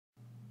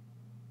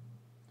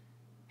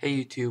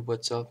Hey YouTube,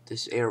 what's up?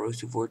 This is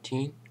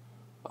Arrows214.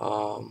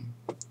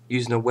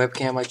 Using a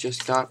webcam I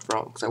just got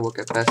from, because I work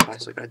at Best Buy,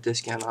 so I got a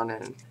discount on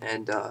it,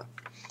 so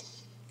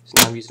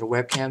now I'm using a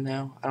webcam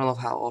now. I don't know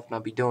how often I'll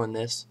be doing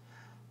this.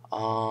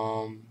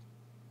 So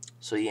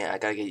yeah, I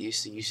gotta get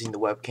used to using the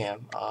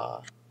webcam.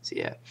 So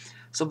yeah.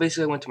 So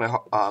basically I went to my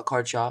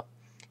card shop,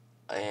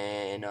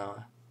 and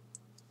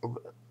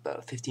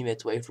about 15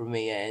 minutes away from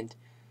me, and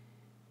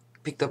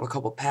picked up a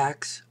couple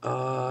packs.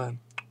 Where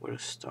to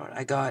start?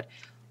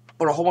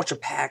 Bought a whole bunch of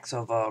packs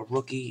of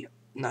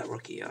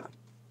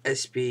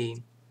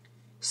SB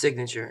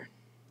Signature,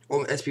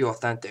 or SB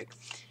Authentic.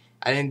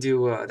 I didn't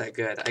do that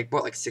good. I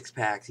bought like 6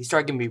 packs. He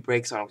started giving me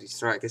breaks on them. I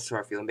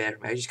started feeling bad for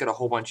me. I just got a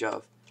whole bunch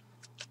of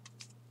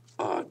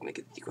I'm gonna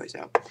get the decoys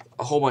out.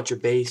 A whole bunch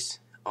of base.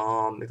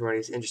 If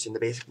anybody's interested in the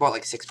base, I bought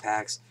like 6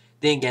 packs.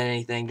 Didn't get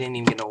anything. Didn't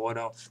even get an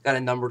auto. Got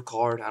a numbered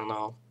card. I don't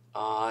know.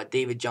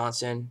 David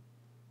Johnson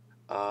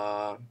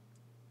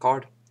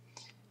card.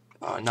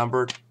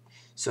 Numbered.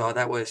 So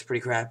that was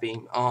pretty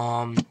crappy.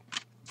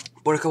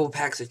 Bought a couple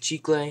packs of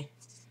Chicle.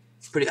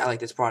 I like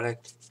this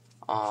product.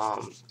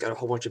 Got a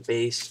whole bunch of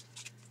base.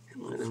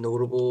 And one of the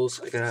notables,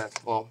 I got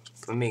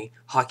for me,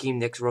 Hakeem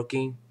Nicks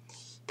rookie,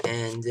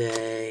 and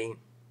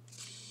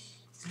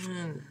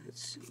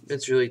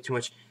it's really too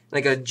much. And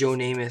I got Joe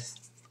Namath.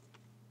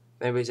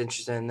 If anybody's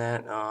interested in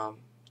that, I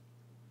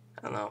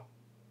don't know.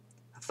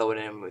 I'll throw it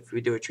in if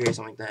we do a trade or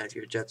something like that. If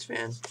you're a Jets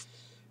fan,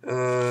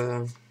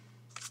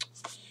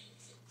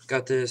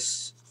 got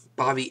this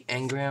Bobby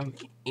Ingram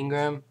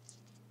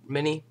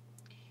mini,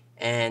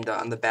 and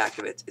on the back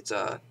of it, it's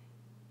I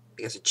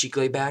guess a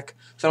Chicle back.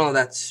 So I don't know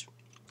if that's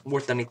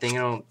worth anything.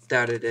 I don't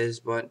doubt it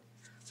is, but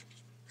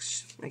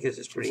I guess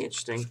it's pretty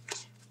interesting.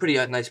 Pretty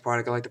nice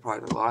product. I like the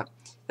product a lot.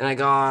 Then I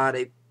got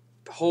a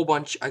whole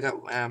bunch. I got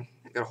a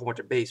whole bunch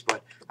of base,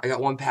 but I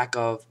got 1 pack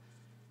of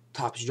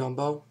Topps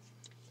Jumbo.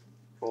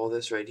 All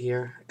this right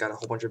here. I got a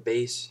whole bunch of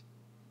base.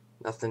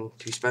 Nothing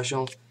too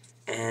special.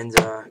 And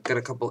got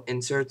a couple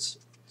inserts.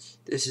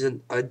 This is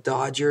a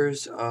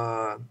Dodgers.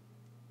 Let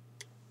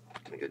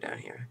me go down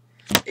here.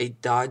 A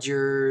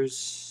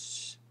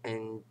Dodgers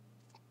and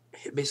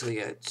basically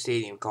a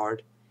stadium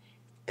card.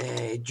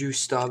 A Drew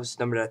Stubbs,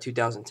 numbered at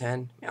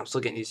 2010. Yeah, I'm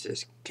still getting used to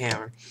this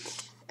camera.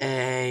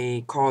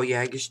 A Carl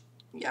Yagish,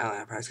 yeah, I don't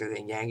know, perhaps got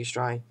a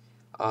Yagish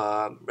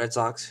Red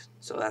Sox.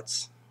 So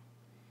that's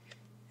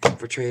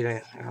for trade.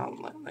 I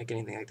don't like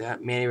anything like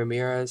that. Manny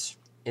Ramirez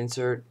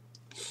insert.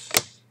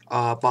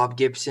 Bob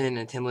Gibson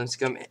and Tim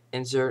Lincecum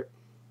insert.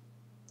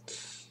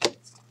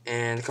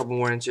 And a couple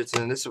more inserts.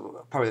 And this is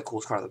probably the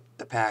coolest card of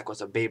the pack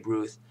was a Babe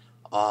Ruth.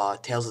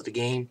 Tales of the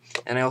Game,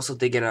 and I also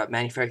did get a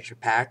manufacturer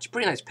patch,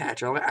 pretty nice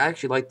patch. I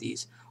actually like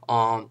these.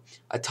 A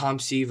Tom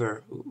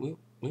Seaver,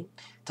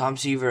 Tom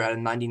Seaver at a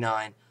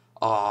 99,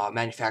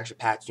 manufacturer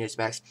patch, New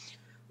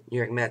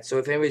York Mets. So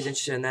if anybody's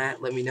interested in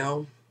that, let me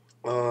know.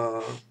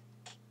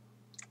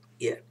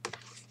 Yeah.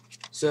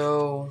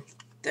 So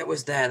that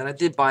was that, and I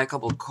did buy a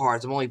couple of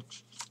cards. And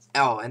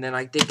then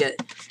I did get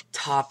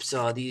Topps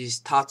these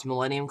Topps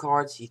Millennium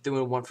cards. He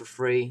threw in one for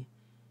free,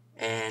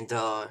 and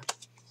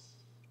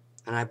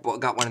I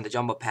got one in the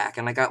jumbo pack,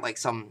 and I got like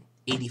some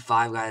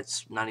 85 guy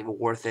that's not even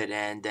worth it,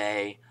 and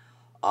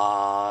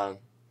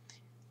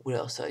what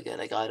else did I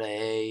get? I got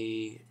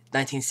a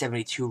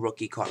 1972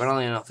 rookie card. I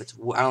don't even know if it's.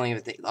 I don't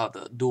even think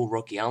the dual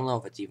rookie. I don't know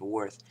if it's even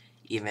worth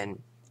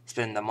even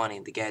spending the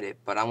money to get it.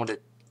 But I want to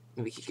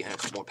maybe keep getting a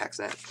couple more packs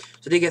of that.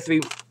 So they get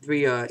three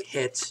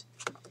hits.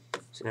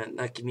 So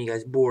not keeping you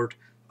guys bored.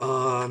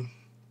 Got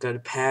a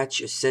patch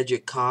of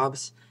Cedric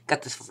Cobbs.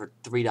 Got this for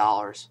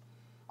 $3.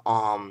 I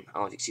don't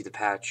know if you can see the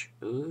patch.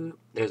 Ooh,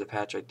 there's a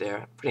patch right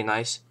there. Pretty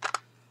nice.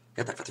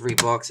 Got that for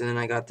 $3, and then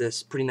I got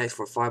this pretty nice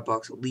for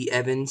 $5. Lee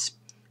Evans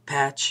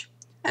patch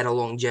at a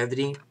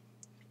longevity,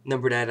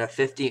 numbered at a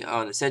 50.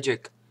 The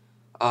Cedric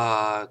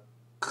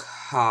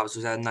Cobbs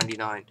was at a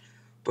 99,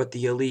 but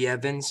the Lee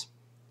Evans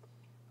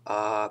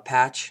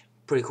patch,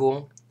 pretty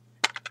cool.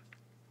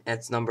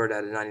 That's numbered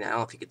at a 99. I don't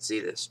know if you can see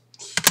this.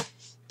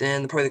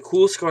 Then probably the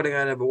coolest card I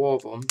got out of all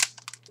of them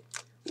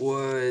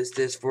was got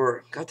this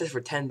for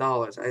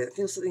 $10. I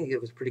think it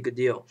was a pretty good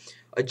deal.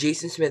 A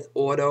Jason Smith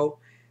auto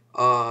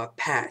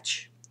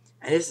patch,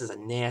 and this is a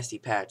nasty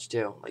patch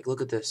too. Like,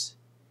 look at this.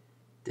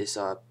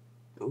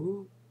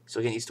 Ooh. So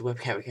getting used to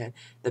webcam again.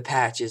 The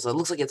patch it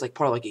looks like it's like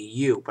part of like a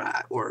U,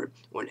 but or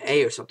an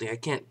A or something. I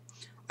can't.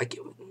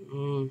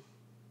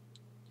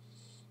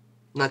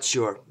 Not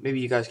sure. Maybe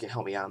you guys can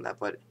help me out on that,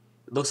 but it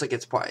looks like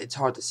it's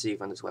hard to see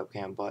from this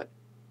webcam, but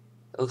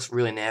it looks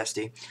really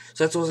nasty.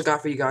 So that's all I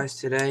got for you guys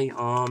today.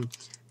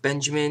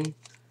 Benjamin.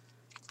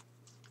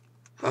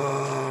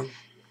 I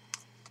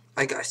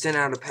sent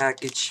out a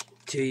package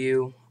to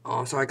you.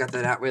 So I got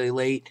that out really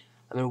late.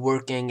 I've been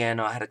working, and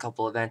I had a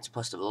couple events,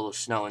 plus a little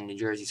snow in New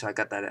Jersey, so I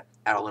got that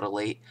out a little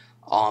late.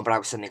 But I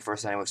was sending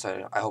first anyway,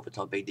 so I hope it's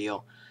no big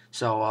deal.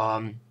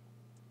 So,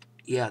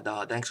 yeah,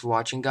 thanks for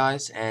watching,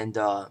 guys, and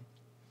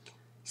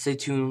stay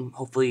tuned.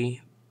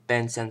 Hopefully,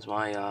 Ben sends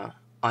my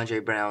Andre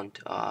Brown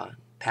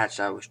patch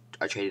that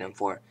I traded him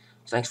for.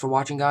 So thanks for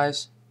watching,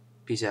 guys.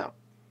 Peace out.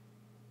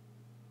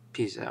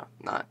 pieces out,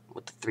 not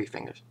with the 3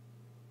 fingers.